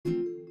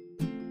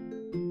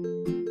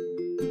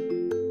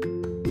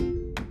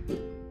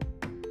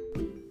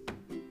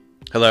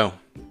Hello.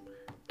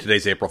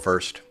 Today's April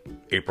 1st,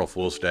 April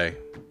Fool's Day.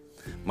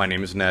 My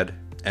name is Ned,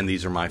 and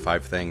these are my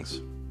 5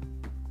 things.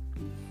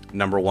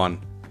 Number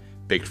 1,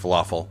 baked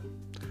falafel.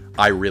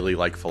 I really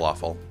like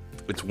falafel.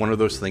 It's one of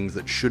those things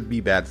that should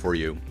be bad for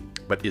you,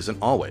 but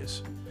isn't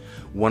always.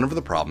 One of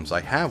the problems I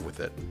have with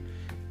it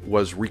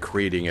was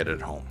recreating it at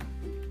home.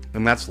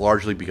 And that's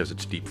largely because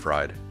it's deep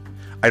fried.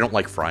 I don't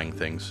like frying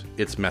things.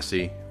 It's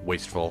messy,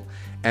 wasteful,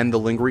 and the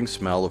lingering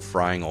smell of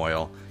frying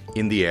oil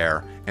in the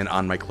air and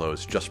on my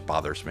clothes just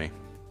bothers me.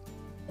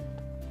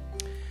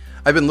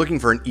 I've been looking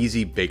for an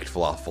easy baked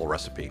falafel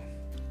recipe.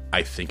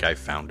 I think I've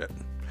found it.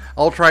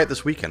 I'll try it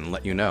this weekend and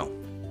let you know.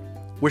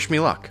 Wish me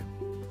luck.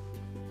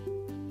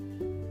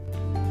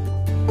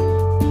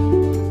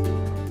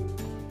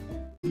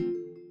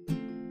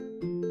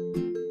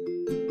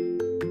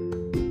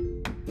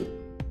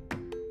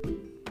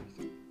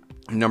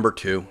 Number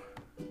 2,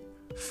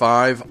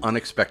 5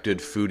 unexpected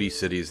foodie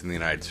cities in the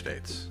United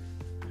States.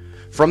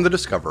 From The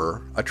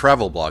Discoverer, a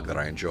travel blog that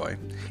I enjoy,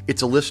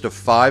 it's a list of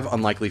 5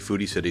 unlikely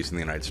foodie cities in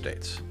the United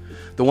States.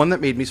 The one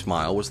that made me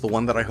smile was the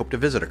one that I hope to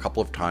visit a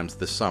couple of times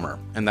this summer,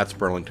 and that's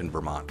Burlington,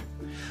 Vermont.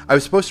 I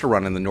was supposed to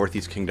run in the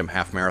Northeast Kingdom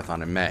Half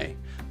Marathon in May,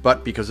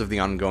 but because of the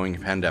ongoing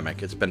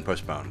pandemic, it's been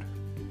postponed.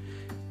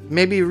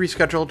 Maybe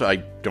rescheduled, I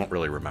don't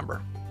really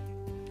remember.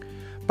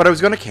 But I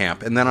was going to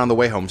camp, and then on the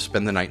way home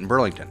spend the night in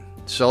Burlington,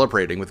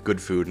 celebrating with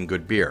good food and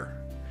good beer.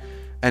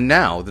 And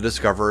now, The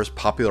Discoverer has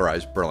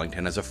popularized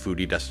Burlington as a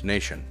foodie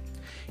destination.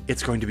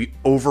 It's going to be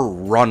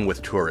overrun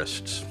with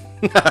tourists.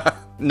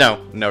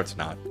 No, it's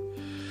not.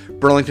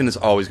 Burlington is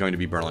always going to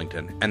be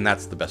Burlington, and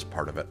that's the best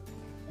part of it.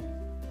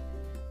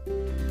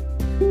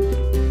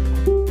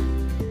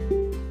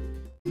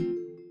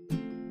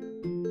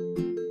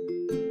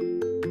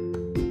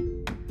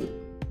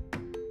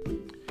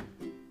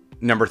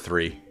 Number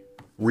 3,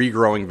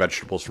 regrowing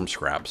vegetables from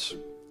scraps.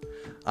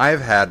 I have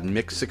had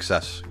mixed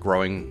success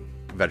growing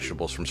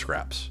vegetables from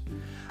scraps.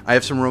 I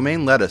have some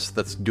romaine lettuce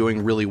that's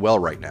doing really well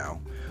right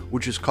now,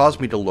 which has caused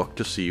me to look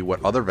to see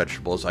what other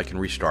vegetables I can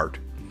restart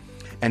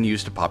and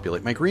use to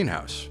populate my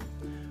greenhouse,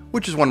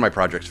 which is one of my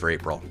projects for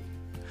April.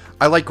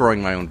 I like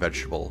growing my own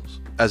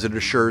vegetables, as it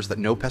assures that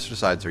no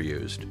pesticides are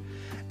used,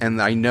 and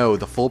I know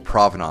the full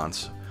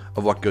provenance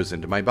of what goes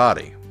into my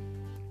body.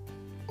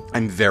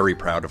 I'm very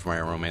proud of my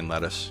romaine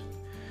lettuce.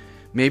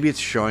 Maybe it's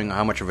showing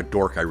how much of a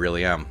dork I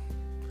really am.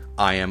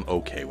 I am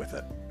okay with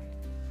it.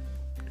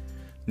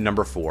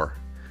 Number 4,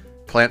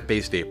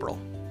 plant-based April.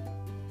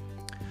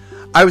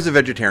 I was a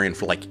vegetarian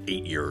for like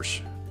 8 years,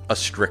 a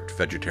strict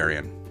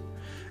vegetarian.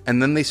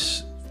 And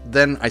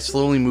then I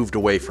slowly moved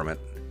away from it.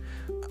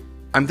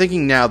 I'm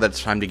thinking now that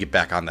it's time to get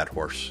back on that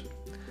horse.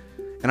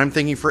 And I'm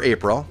thinking for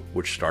April,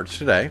 which starts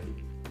today,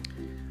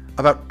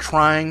 about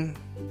trying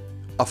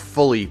a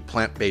fully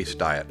plant-based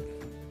diet.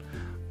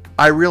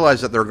 I realize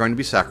that there are going to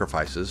be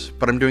sacrifices,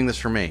 but I'm doing this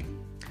for me.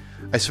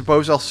 I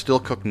suppose I'll still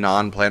cook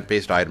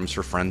non-plant-based items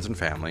for friends and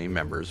family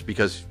members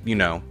because,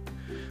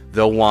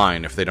 they'll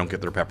whine if they don't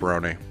get their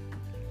pepperoni.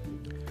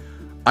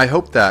 I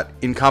hope that,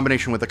 in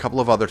combination with a couple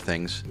of other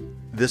things,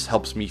 this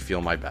helps me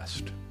feel my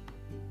best.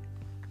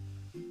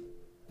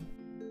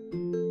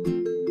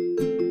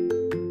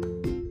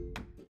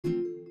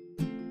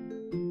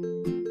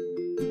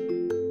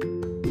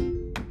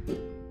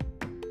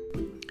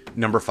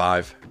 Number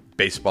 5,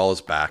 baseball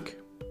is back.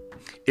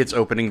 It's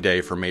opening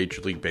day for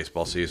Major League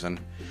Baseball season,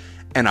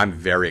 and I'm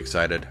very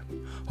excited.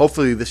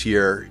 Hopefully this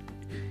year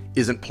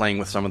isn't playing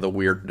with some of the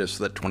weirdness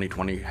that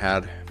 2020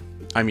 had.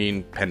 I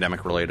mean,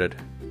 pandemic related.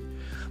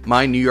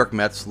 My New York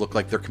Mets look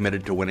like they're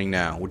committed to winning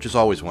now, which is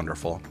always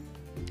wonderful.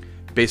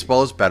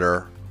 Baseball is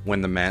better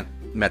when the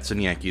Mets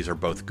and Yankees are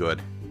both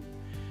good.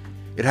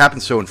 It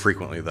happens so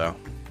infrequently, though.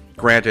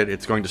 Granted,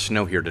 it's going to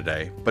snow here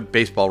today, but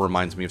baseball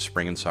reminds me of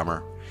spring and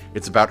summer.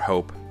 It's about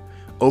hope.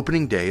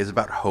 Opening day is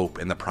about hope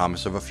and the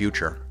promise of a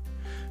future.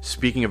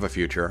 Speaking of a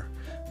future,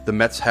 the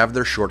Mets have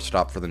their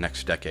shortstop for the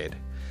next decade,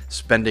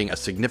 spending a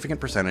significant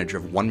percentage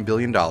of $1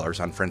 billion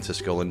on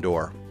Francisco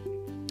Lindor.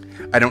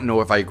 I don't know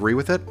if I agree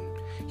with it.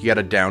 He had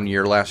a down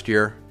year last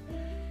year.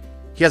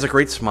 He has a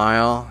great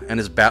smile, and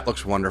his bat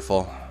looks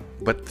wonderful,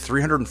 but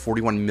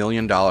 $341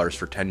 million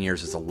for 10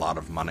 years is a lot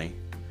of money.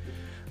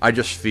 I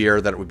just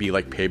fear that it would be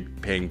like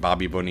paying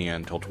Bobby Bonilla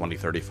until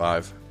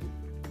 2035.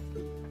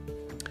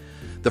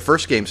 The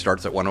first game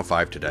starts at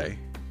 1:05 today,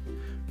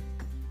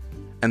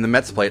 and the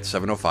Mets play at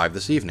 7:05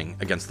 this evening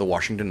against the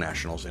Washington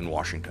Nationals in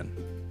Washington.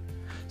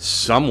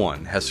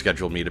 Someone has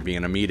scheduled me to be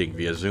in a meeting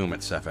via Zoom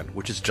at 7,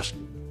 which is just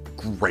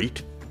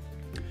great.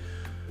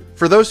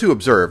 For those who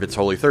observe, it's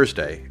Holy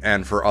Thursday,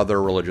 and for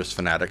other religious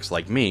fanatics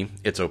like me,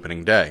 it's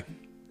opening day.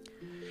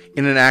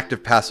 In an act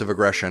of passive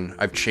aggression,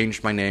 I've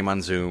changed my name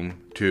on Zoom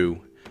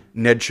to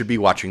Ned should be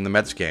watching the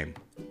Mets game,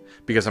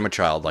 because I'm a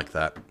child like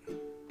that.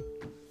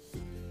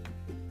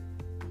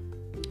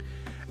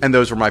 And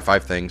those were my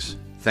 5 things.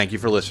 Thank you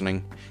for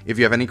listening. If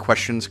you have any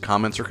questions,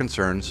 comments, or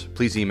concerns,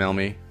 please email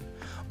me.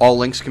 All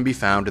links can be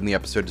found in the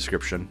episode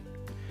description.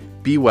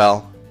 Be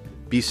well,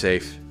 be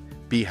safe,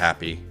 be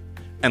happy,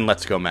 and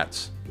let's go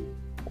Mets.